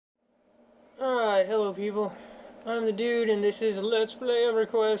Alright, hello people. I'm the dude and this is Let's Play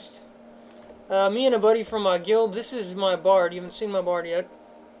Everquest. Me and a buddy from my guild, this is my bard, you haven't seen my bard yet.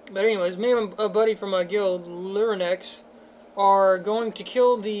 But anyways, me and a buddy from my guild, Lurinx, are going to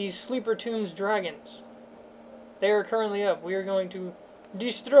kill the Sleeper Tombs dragons. They are currently up. We are going to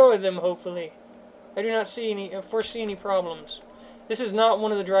destroy them, hopefully. I do not foresee any problems. This is not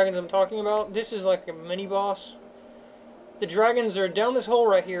one of the dragons I'm talking about. This is like a mini-boss. The dragons are down this hole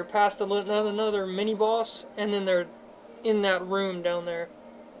right here, past another mini-boss, and then they're in that room down there.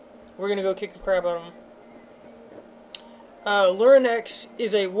 We're gonna go kick the crap out of them. Lurinx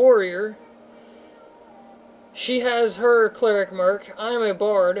is a warrior. She has her cleric mark. I am a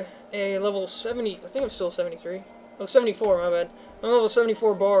bard, a level 70, I think I'm still 73. Oh, 74, my bad. I'm a level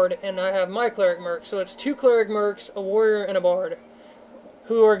 74 bard, and I have my cleric mark. So it's 2 cleric marks, a warrior, and a bard,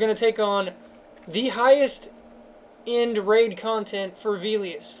 who are gonna take on the highest end raid content for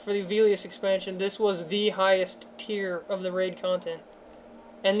Velius. For the Velius expansion, this was the highest tier of the raid content.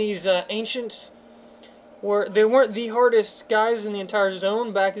 And these ancients weren't the hardest guys in the entire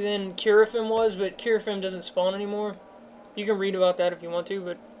zone. Back then Kerafyrm was, but Kerafyrm doesn't spawn anymore. You can read about that if you want to,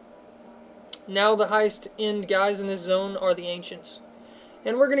 but now the highest end guys in this zone are the ancients.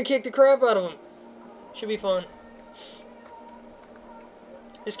 And we're gonna kick the crap out of them. Should be fun.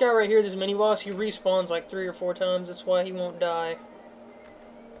 This guy right here, this mini-boss, he respawns like 3 or 4 times. That's why he won't die.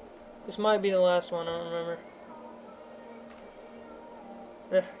 This might be the last one, I don't remember.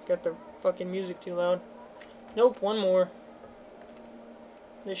 Got the fucking music too loud. Nope, one more.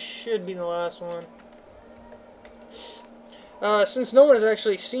 This should be the last one. Since no one has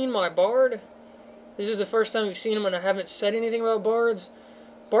actually seen my bard, this is the first time you've seen him and I haven't said anything about bards.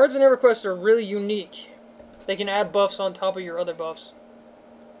 Bards in Everquest are really unique. They can add buffs on top of your other buffs.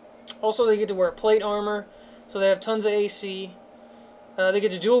 Also, they get to wear plate armor, so they have tons of AC. They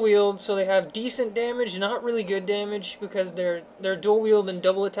get to dual wield, so they have decent damage, not really good damage, because their dual wield and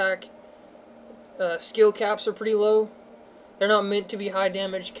double attack skill caps are pretty low. They're not meant to be high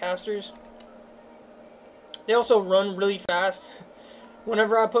damage casters. They also run really fast.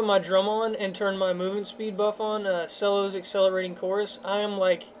 Whenever I put my drum on and turn my movement speed buff on, Cello's Accelerating Chorus, I am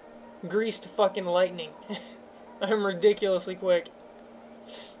like greased fucking lightning. I'm ridiculously quick.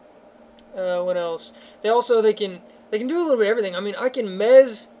 What else? They can do a little bit of everything. I mean, I can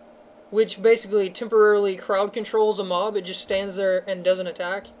mez, which basically temporarily crowd controls a mob. It just stands there and doesn't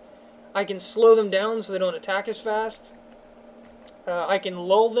attack. I can slow them down so they don't attack as fast. I can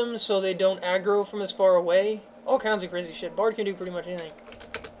lull them so they don't aggro from as far away. All kinds of crazy shit. Bard can do pretty much anything.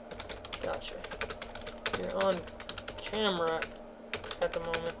 Gotcha. You're on camera at the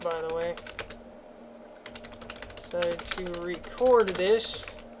moment, by the way. Decided to record this.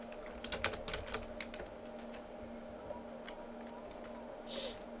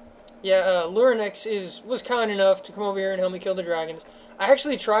 Yeah, Lurinx was kind enough to come over here and help me kill the dragons. I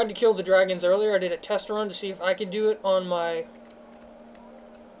actually tried to kill the dragons earlier. I did a test run to see if I could do it on my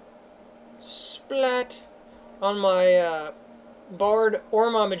bard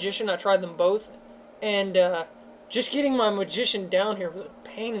or my magician. I tried them both, and just getting my magician down here was a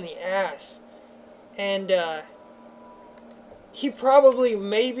pain in the ass. And he probably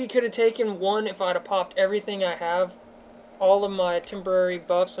maybe could have taken one if I'd have popped everything I have. All of my temporary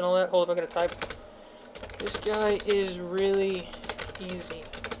buffs and all that. Hold up, I gotta type. This guy is really easy.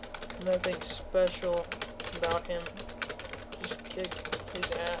 Nothing special about him. Just kick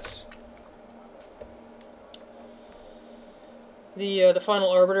his ass. The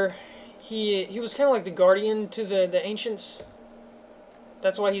final arbiter. He was kind of like the guardian to the ancients.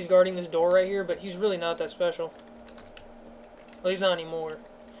 That's why he's guarding this door right here. But he's really not that special. Well, he's not anymore.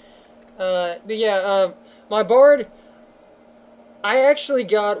 But yeah, my bard. I actually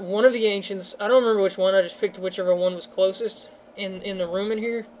got one of the ancients. I don't remember which one. I just picked whichever one was closest in the room in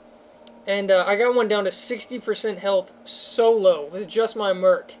here. And I got one down to 60% health solo with just my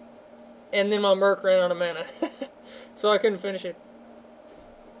merc. And then my merc ran out of mana. So I couldn't finish it.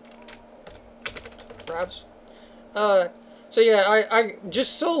 Perhaps. So yeah, I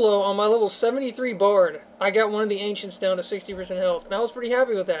just solo on my level 73 bard. I got one of the ancients down to 60% health. And I was pretty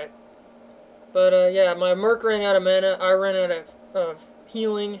happy with that. But yeah, my merc ran out of mana. I ran out of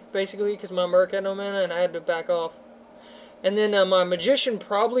healing, basically, because my merc had no mana, and I had to back off. And then my magician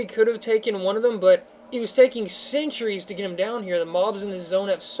probably could have taken one of them, but it was taking centuries to get him down here. The mobs in this zone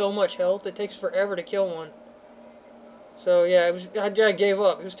have so much health, it takes forever to kill one. So yeah, I gave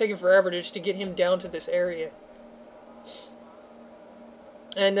up. It was taking forever just to get him down to this area.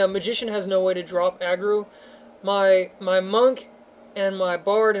 And magician has no way to drop aggro. My monk and my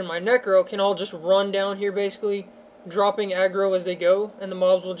bard and my necro can all just run down here, basically, dropping aggro as they go, and the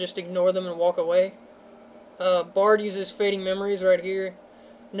mobs will just ignore them and walk away. Bard uses Fading Memories right here.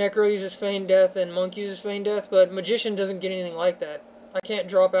 Necro uses Feigned Death, and Monk uses Feigned Death, but Magician doesn't get anything like that. I can't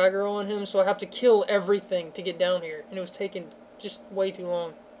drop aggro on him, so I have to kill everything to get down here, and it was taking just way too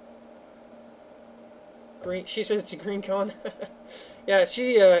long. Green. She says it's a green con. Yeah,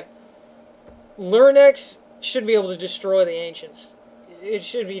 Lurinx should be able to destroy the Ancients. It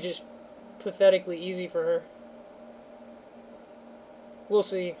should be just pathetically easy for her. We'll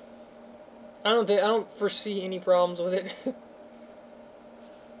see. I don't foresee any problems with it.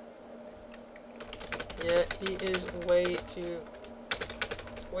 Yeah, he is way too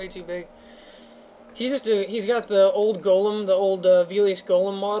big. He's got the old Golem, the old Velius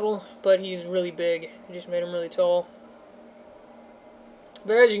Golem model, but he's really big. It just made him really tall.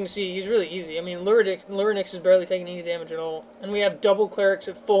 But as you can see, he's really easy. I mean, Lurinx is barely taking any damage at all. And we have double Clerics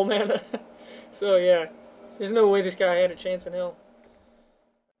at full mana. So yeah, there's no way this guy had a chance in hell.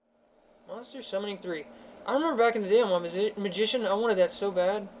 Monster Summoning 3. I remember back in the day on my Magician, I wanted that so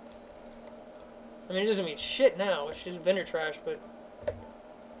bad. I mean, it doesn't mean shit now. It's just vendor trash, but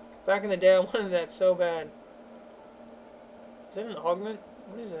back in the day, I wanted that so bad. Is that an augment?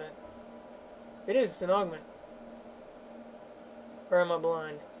 What is that? It is. It's an augment. Or am I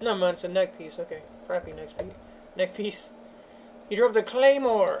blind? No, man, it's a neck piece. Okay, crappy neck piece. He dropped a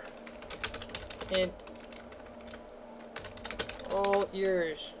Claymore. And all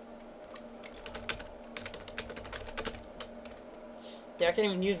yours. Yeah, I can't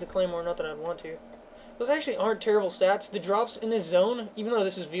even use the Claymore, not that I'd want to. Those actually aren't terrible stats. The drops in this zone, even though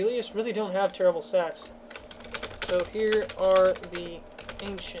this is Velius, really don't have terrible stats. So here are the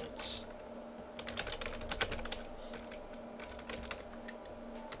Ancients.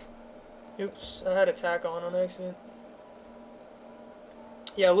 Oops, I had attack on accident.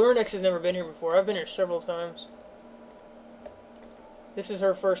 Yeah, Lurinx has never been here before. I've been here several times. This is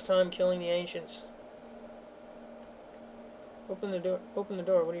her first time killing the Ancients. Open the door. Open the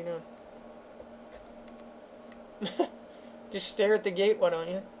door. What are you doing? Just stare at the gate, why don't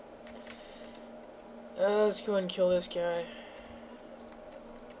you? Let's go ahead and kill this guy.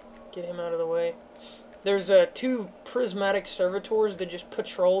 Get him out of the way. There's 2 prismatic servitors that just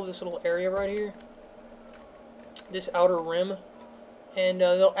patrol this little area right here. This outer rim. And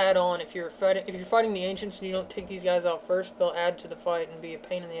they'll add on if you're fighting the Ancients and you don't take these guys out first, they'll add to the fight and be a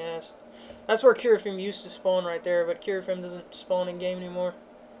pain in the ass. That's where Kerafyrm used to spawn right there, but Kerafyrm doesn't spawn in game anymore.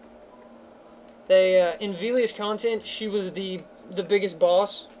 They in Velius content, she was the biggest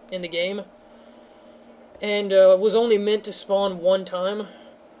boss in the game, and was only meant to spawn one time.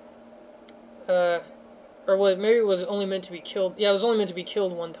 Or what? Maybe it was only meant to be killed. Yeah, it was only meant to be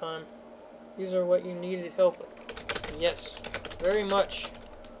killed one time. These are what you needed help with. Yes, very much.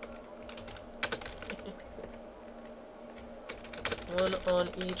 One on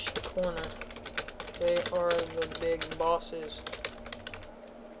each corner. They are the big bosses.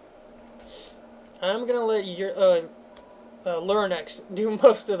 I'm gonna let your Lurinx do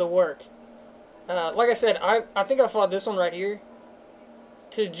most of the work. Like I said, I think I fought this one right here.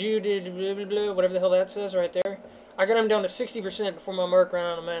 To Jude, blah, blah, blah, whatever the hell that says right there. I got him down to 60% before my mark ran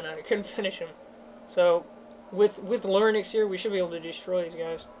out of mana. I couldn't finish him. So, with Lurinx here, we should be able to destroy these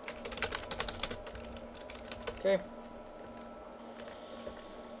guys. Okay.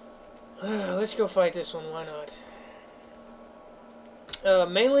 Let's go fight this one. Why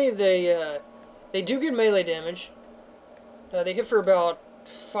not? Mainly, they do good melee damage. They hit for about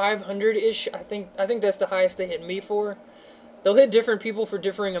 500-ish. I think that's the highest they hit me for. They'll hit different people for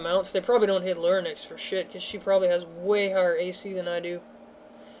differing amounts. They probably don't hit Lurinx for shit, because she probably has way higher AC than I do.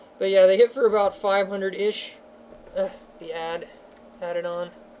 But yeah, they hit for about 500-ish. The added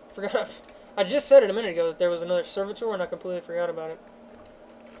on. Forgot. I just said it a minute ago that there was another servitor, and I completely forgot about it.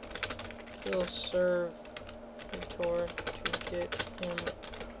 Kill servitor to get him.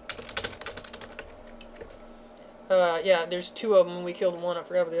 Yeah, there's 2 of them, and we killed one. I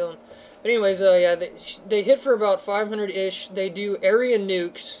forgot about the other one. But anyways, yeah, they hit for about 500-ish. They do area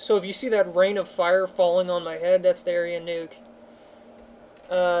nukes. So if you see that rain of fire falling on my head, that's the area nuke.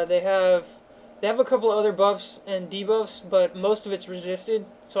 They have a couple of other buffs and debuffs, but most of it's resisted.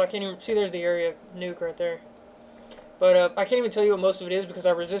 So I can't even see. There's the area nuke right there. But I can't even tell you what most of it is because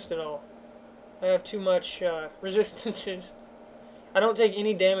I resist it all. I have too much resistances. I don't take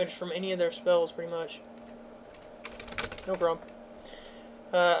any damage from any of their spells, pretty much. No problem.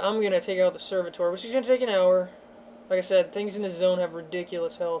 I'm going to take out the servitor, which is going to take an hour. Like I said, things in this zone have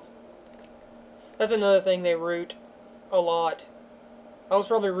ridiculous health. That's another thing they root a lot. I was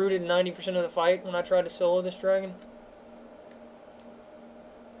probably rooted 90% of the fight when I tried to solo this dragon.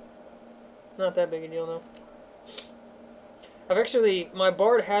 Not that big a deal, though. I've actually, my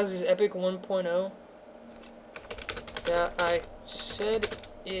bard has his epic 1.0. Yeah, I said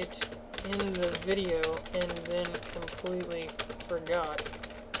it in the video and then completely forgot.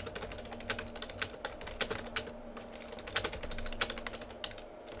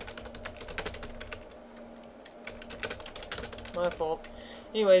 My fault.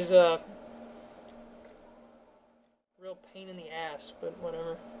 Anyways, real pain in the ass, but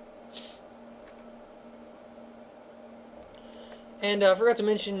whatever. And I forgot to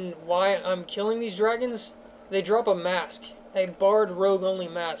mention why I'm killing these dragons. They drop a mask, a bard rogue only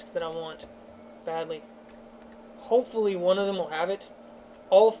mask that I want badly. Hopefully one of them will have it.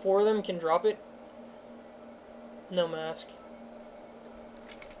 All 4 of them can drop it. No mask.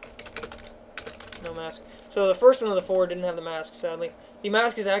 No mask. So the first one of the 4 didn't have the mask, sadly. The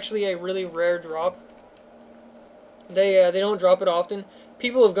mask is actually a really rare drop. They don't drop it often.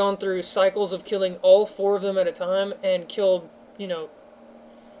 People have gone through cycles of killing all 4 of them at a time and killed, you know,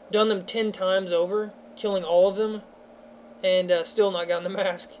 done them 10 times over, killing all of them, and still not gotten the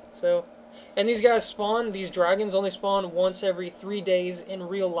mask. So, and these guys spawn, these dragons only spawn once every 3 days in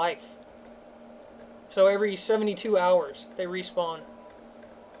real life. So every 72 hours they respawn.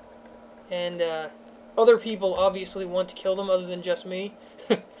 And other people obviously want to kill them other than just me.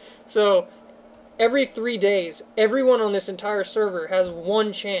 So every 3 days, everyone on this entire server has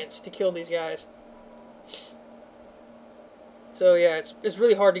 1 chance to kill these guys. So yeah, it's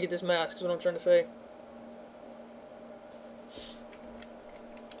really hard to get this mask, is what I'm trying to say.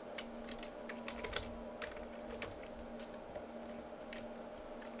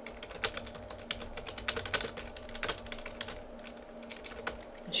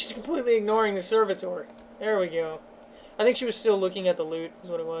 She's completely ignoring the servitor. There we go. I think she was still looking at the loot, is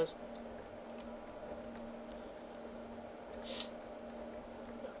what it was.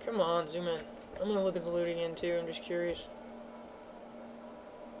 Come on, zoom in. I'm gonna look at the loot again too, I'm just curious.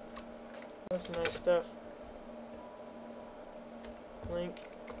 That's nice stuff. Link.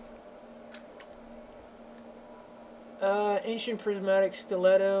 Ancient prismatic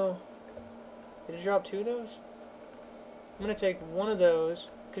stiletto. Did it drop 2 of those? I'm gonna take 1 of those,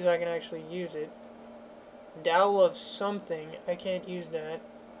 because I can actually use it. Dowel of something. I can't use that.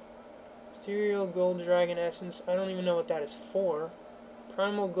 Ethereal gold dragon essence. I don't even know what that is for.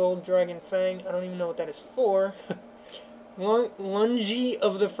 Primal gold dragon fang. I don't even know what that is for. Lungy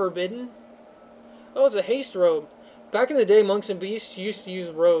of the forbidden. Oh, it's a haste robe. Back in the day, monks and beasts used to use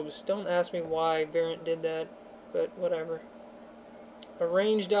robes. Don't ask me why Variant did that, but whatever. A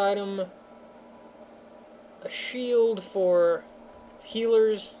ranged item. A shield for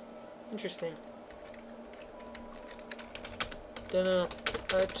healers. Interesting. Dunno.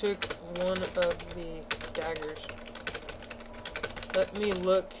 I took 1 of the daggers. Let me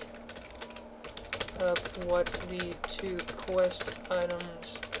look up what the 2 quest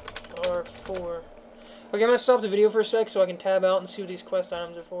items are for. Okay, I'm going to stop the video for a sec so I can tab out and see what these quest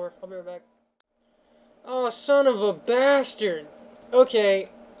items are for. I'll be right back. Oh, son of a bastard. Okay,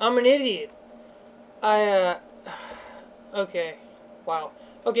 I'm an idiot. Okay. Wow.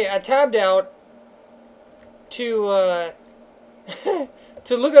 Okay, I tabbed out to,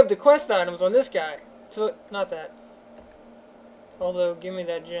 to look up the quest items on this guy. Not that. Although, give me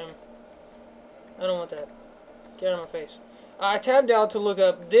that gem. I don't want that. Get out of my face. I tabbed out to look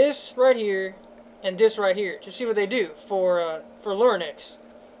up this right here and this right here to see what they do for Lurinx.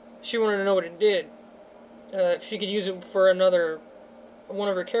 She wanted to know what it did. If she could use it for one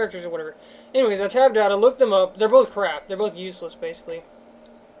of her characters or whatever. Anyways, I tabbed out, I looked them up. They're both crap. They're both useless, basically.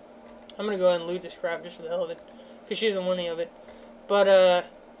 I'm going to go ahead and loot this crap just for the hell of it. Because she doesn't want any of it. But,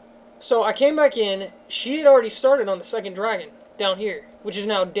 so I came back in. She had already started on the 2nd dragon down here, which is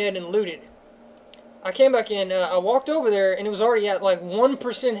now dead and looted. I came back in, I walked over there, and it was already at like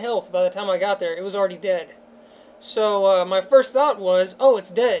 1% health by the time I got there. It was already dead. So my first thought was, oh, it's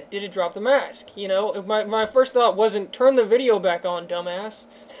dead. Did it drop the mask? You know, my first thought wasn't, turn the video back on, dumbass.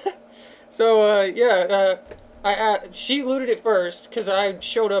 So, yeah, she looted it first, because I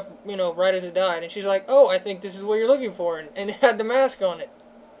showed up, you know, right as it died. And she's like, oh, I think this is what you're looking for. And it had the mask on it.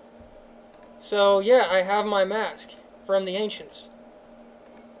 So, yeah, I have my mask from the Ancients.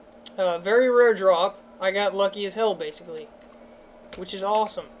 Very rare drop. I got lucky as hell, basically. Which is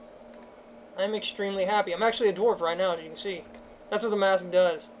awesome. I'm extremely happy. I'm actually a dwarf right now, as you can see. That's what the mask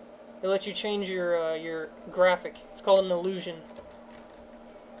does. It lets you change your graphic. It's called an illusion.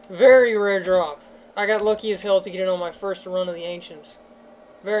 Very rare drop. I got lucky as hell to get it on my first run of the Ancients.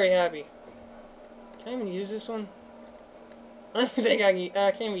 Very happy. Can I even use this one? I don't even think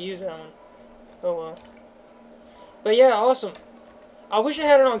I can't even use that one. Oh well. But yeah, awesome. I wish I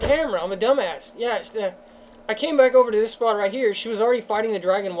had it on camera. I'm a dumbass. Yeah, I came back over to this spot right here. She was already fighting the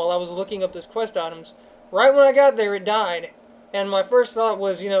dragon while I was looking up those quest items. Right when I got there, it died. And my first thought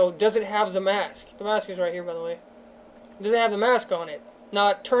was, you know, does it have the mask? The mask is right here, by the way. Does it have the mask on it?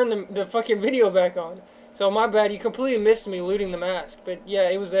 Not turn the fucking video back on. So my bad, you completely missed me looting the mask. But yeah,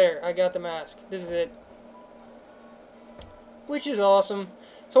 it was there. I got the mask. This is it. Which is awesome.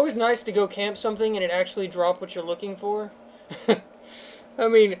 It's always nice to go camp something and it actually drop what you're looking for. I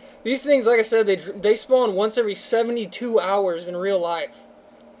mean, these things, like I said, they spawn once every 72 hours in real life.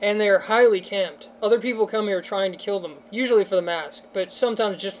 And they are highly camped. Other people come here trying to kill them. Usually for the mask, but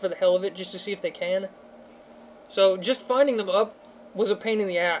sometimes just for the hell of it, just to see if they can. So just finding them up was a pain in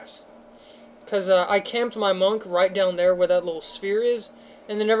the ass. Because I camped my monk right down there where that little sphere is.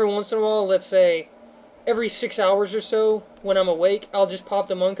 And then every once in a while, let's say every 6 hours or so, when I'm awake, I'll just pop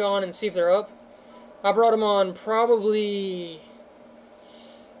the monk on and see if they're up. I brought them on probably,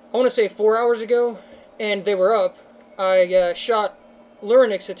 I want to say 4 hours ago, and they were up. I shot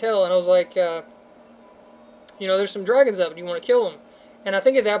Lurinx a tail, and I was like, you know, there's some dragons up. Do you want to kill them? And I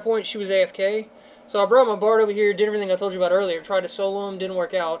think at that point she was AFK. So I brought my bard over here, did everything I told you about earlier, tried to solo him, didn't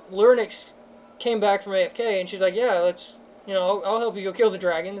work out. Lurinx came back from AFK, and she's like, yeah, let's, you know, I'll help you go kill the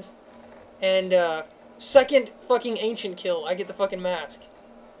dragons. And second fucking ancient kill, I get the fucking mask.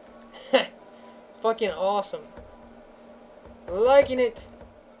 Fucking awesome. Liking it.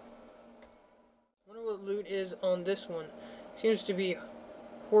 I wonder what loot is on this one. Seems to be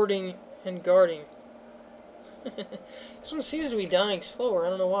hoarding and guarding. This one seems to be dying slower. I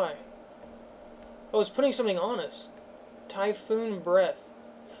don't know why. Oh, it's putting something on us. Typhoon breath.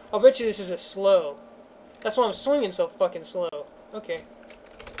 I'll bet you this is a slow. That's why I'm swinging so fucking slow. Okay.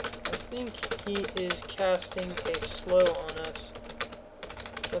 I think he is casting a slow on us.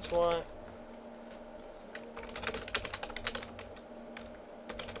 That's why.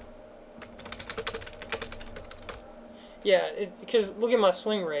 Yeah, because look at my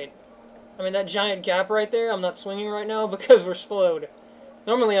swing rate. I mean, that giant gap right there, I'm not swinging right now because we're slowed.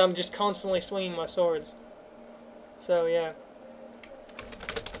 Normally, I'm just constantly swinging my swords. So, yeah.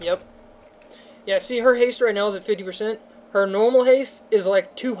 Yep. Yeah, see, her haste right now is at 50%. Her normal haste is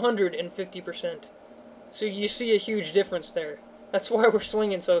like 250%. So you see a huge difference there. That's why we're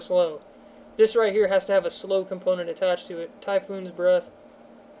swinging so slow. This right here has to have a slow component attached to it. Typhoon's breath.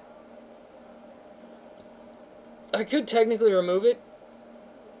 I could technically remove it,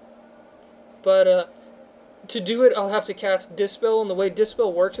 but to do it, I'll have to cast Dispel, and the way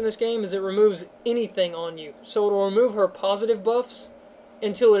Dispel works in this game is it removes anything on you. So it'll remove her positive buffs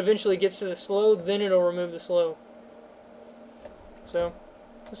until it eventually gets to the slow, then it'll remove the slow. So,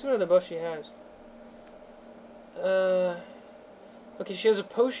 let's see what other buff she has. Okay, she has a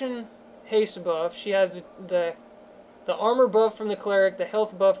potion haste buff. She has the armor buff from the cleric, the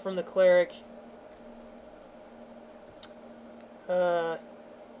health buff from the cleric.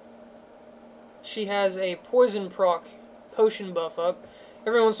 She has a poison proc potion buff up.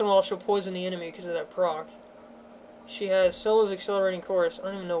 Every once in a while she'll poison the enemy because of that proc. She has Cello's Accelerating Chorus. I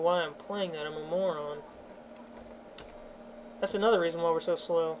don't even know why I'm playing that. I'm a moron. That's another reason why we're so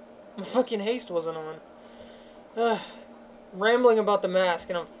slow. My fucking haste wasn't on. Rambling about the mask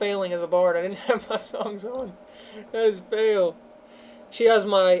and I'm failing as a bard. I didn't have my songs on. That is fail. She has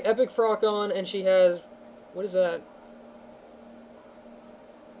my epic proc on and she has... What is that?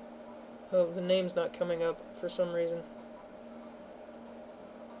 Oh, the name's not coming up for some reason.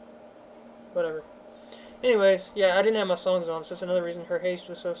 Whatever. Anyways, yeah, I didn't have my songs on, so that's another reason her haste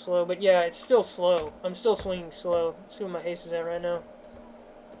was so slow. But yeah, it's still slow. I'm still swinging slow. Let's see what my haste is at right now.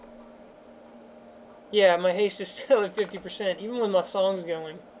 Yeah, my haste is still at 50%, even with my songs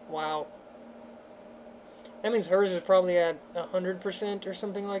going. Wow. That means hers is probably at 100% or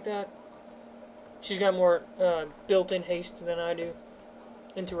something like that. She's got more built-in haste than I do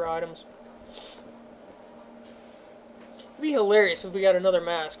into her items. It'd be hilarious if we got another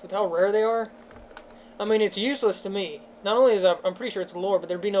mask with how rare they are. I mean, it's useless to me. Not only is I'm pretty sure it's lore, but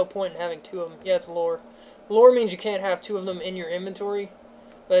there'd be no point in having two of them. Yeah, it's lore. Lore means you can't have two of them in your inventory,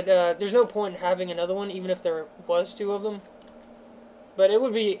 but there's no point in having another one, even if there was two of them. But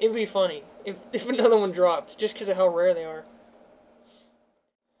it'd be funny if another one dropped, just because of how rare they are.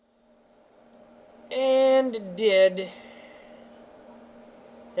 And it did.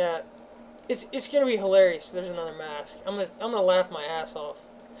 Yeah, it's gonna be hilarious if there's another mask. I'm gonna laugh my ass off.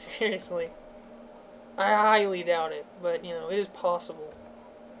 Seriously. I highly doubt it, but you know, it is possible.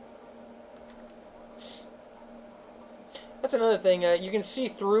 That's another thing. You can see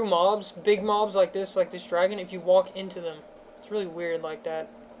through mobs, big mobs like this dragon, if you walk into them. It's really weird like that.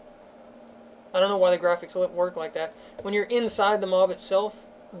 I don't know why the graphics work like that. When you're inside the mob itself,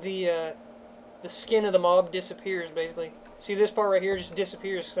 the the skin of the mob disappears, basically. See, this part right here just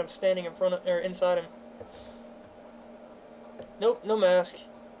disappears because I'm standing in front of, or inside him. Nope, no mask.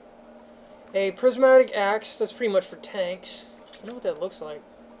 A prismatic axe, that's pretty much for tanks. I wonder what that looks like.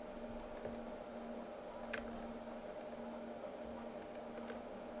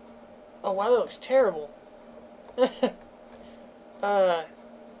 Oh wow, that looks terrible.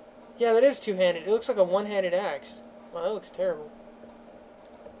 Yeah, that is two-handed. It looks like a one-handed axe. Wow, that looks terrible.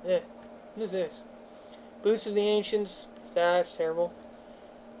 Yeah, what is this? Boots of the Ancients. That's terrible.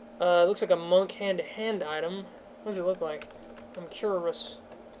 It looks like a monk hand-to-hand item. What does it look like? I'm curious.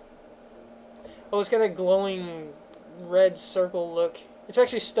 Oh, it's got that glowing red circle look. It's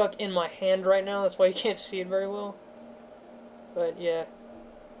actually stuck in my hand right now. That's why you can't see it very well. But yeah,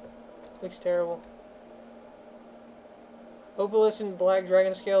 looks terrible. Opalescent Black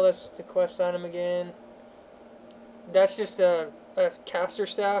Dragon Scale, that's the quest item again. That's just a caster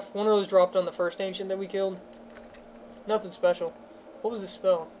staff. One of those dropped on the first ancient that we killed. Nothing special. What was the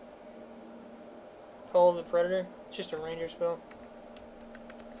spell? Call of the Predator? It's just a ranger spell.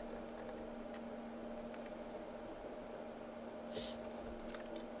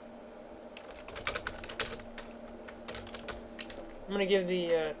 I'm gonna give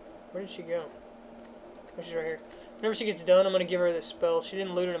the, where did she go? Oh, she's right here. Whenever she gets done, I'm gonna give her this spell. She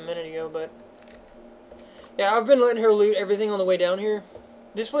didn't loot it a minute ago, but... yeah, I've been letting her loot everything on the way down here.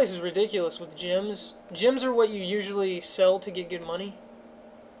 This place is ridiculous with gems. Gems are what you usually sell to get good money.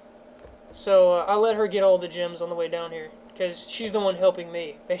 So, I let her get all the gems on the way down here. Because she's the one helping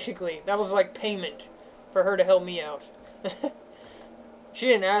me, basically. That was like payment for her to help me out. She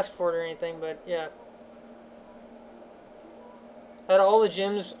didn't ask for it or anything, but yeah. Out of all the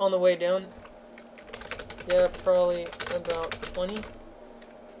gems on the way down, yeah, probably about 20.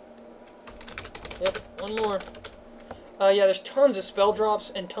 Yep, one more. Yeah, there's tons of spell drops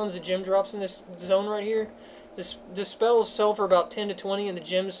and tons of gem drops in this zone right here. The spells sell for about 10 to 20, and the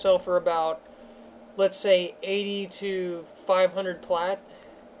gems sell for about, let's say, 80 to 500 plat.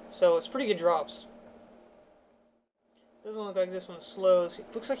 So it's pretty good drops. Doesn't look like this one slows.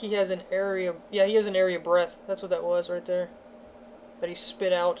 It looks like he has an area. Yeah, he has an area breath. That's what that was right there. That he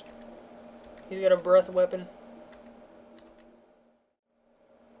spit out. He's got a breath weapon.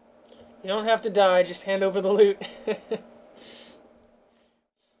 You don't have to die, just hand over the loot.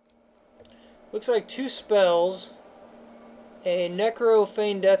 Looks like 2 spells. A Necro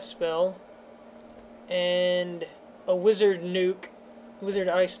Feign Death spell. And a Wizard Nuke. Wizard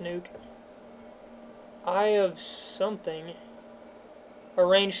Ice Nuke. Eye of something. A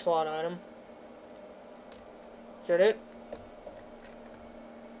range slot item. Is that it?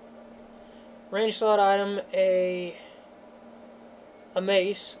 Range slot item, a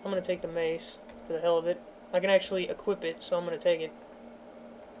mace. I'm going to take the mace for the hell of it. I can actually equip it, so I'm going to take it.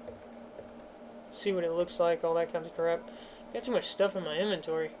 See what it looks like, all that kinds of crap. Got too much stuff in my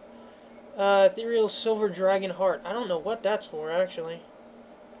inventory. Ethereal Silver Dragon Heart. I don't know what that's for, actually.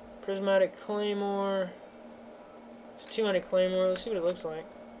 Prismatic Claymore. It's 200 Claymore. Let's see what it looks like.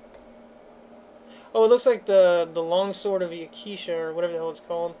 Oh, it looks like the longsword of Yakisha, or whatever the hell it's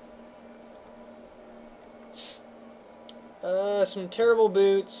called. Some terrible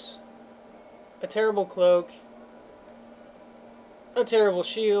boots, a terrible cloak, a terrible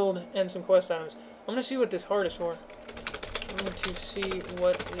shield, and some quest items. I'm gonna see what this heart is for. I'm going to see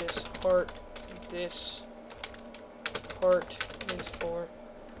what this heart is for.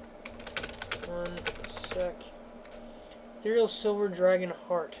 One sec. Ethereal Silver Dragon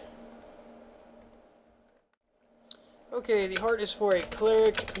Heart. Okay, the heart is for a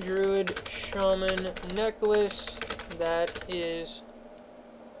cleric, druid, shaman necklace. That is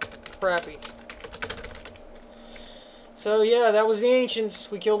crappy. So yeah, that was the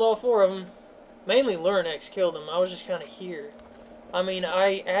Ancients. We killed all 4 of them. Mainly Lurinx killed them. I was just kind of here. I mean,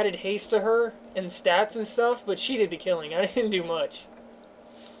 I added haste to her and stats and stuff, but she did the killing. I didn't do much.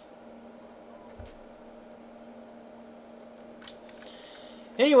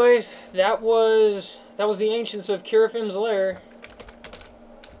 Anyways, that was the Ancients of Kerafyrm's Lair.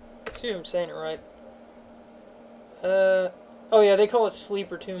 Let's see if I'm saying it right. Oh yeah, they call it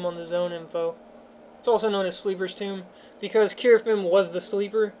Sleeper Tomb on the zone info. It's also known as Sleeper's Tomb because Kerafyrm was the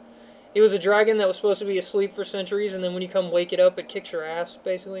sleeper. It was a dragon that was supposed to be asleep for centuries, and then when you come wake it up, it kicks your ass,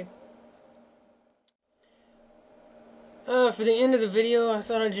 basically. For the end of the video, I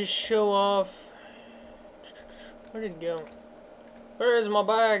thought I'd just show off... Where did it go? Where is my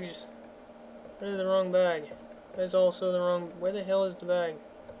bags? That is the wrong bag. That is also the wrong... Where the hell is the bag?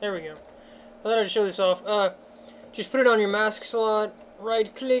 There we go. I thought I'd show this off. Just put it on your mask slot,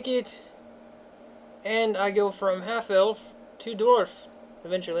 right-click it, and I go from half-elf to dwarf,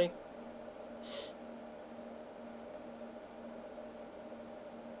 eventually.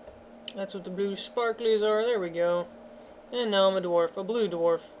 That's what the blue sparklies are. There we go. And now I'm a dwarf. A blue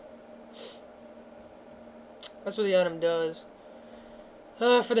dwarf. That's what the item does.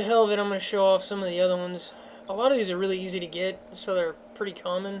 For the hell of it, I'm going to show off some of the other ones. A lot of these are really easy to get, so they're pretty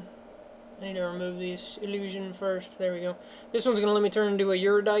common. I need to remove this illusion first. There we go. This one's going to let me turn into a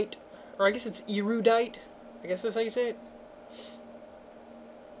erudite. Or I guess it's erudite. I guess that's how you say it.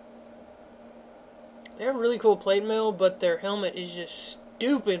 They have really cool plate mail, but their helmet is just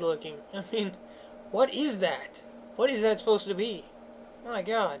stupid looking. I mean, what is that? What is that supposed to be? My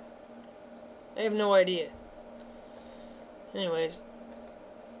god. I have no idea. Anyways.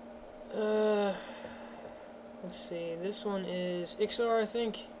 Let's see. This one is Ixar, I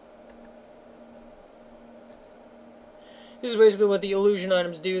think. This is basically what the illusion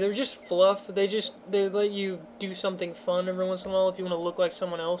items do. They're just fluff. They let you do something fun every once in a while if you want to look like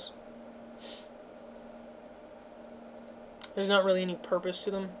someone else. There's not really any purpose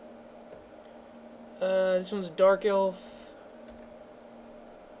to them. This one's Dark Elf.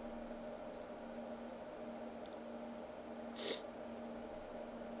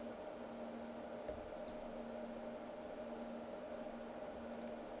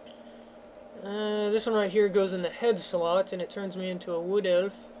 This one right here goes in the head slot, and it turns me into a wood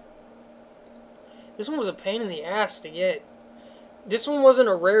elf. This one was a pain in the ass to get. This one wasn't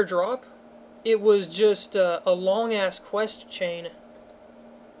a rare drop. It was just a long-ass quest chain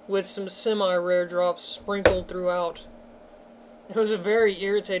with some semi-rare drops sprinkled throughout. It was a very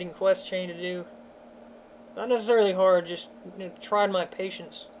irritating quest chain to do. Not necessarily hard, just tried my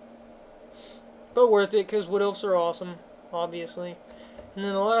patience. But worth it, because wood elves are awesome, obviously. And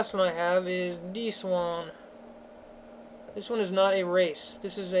then the last one I have is D-Swan. This one is not a race.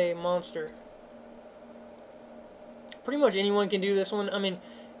 This is a monster. Pretty much anyone can do this one. I mean,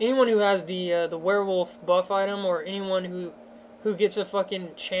 anyone who has the werewolf buff item, or anyone who gets a fucking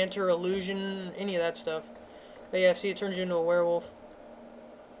chanter illusion, any of that stuff. But yeah, see, it turns you into a werewolf.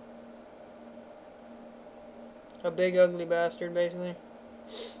 A big ugly bastard, basically.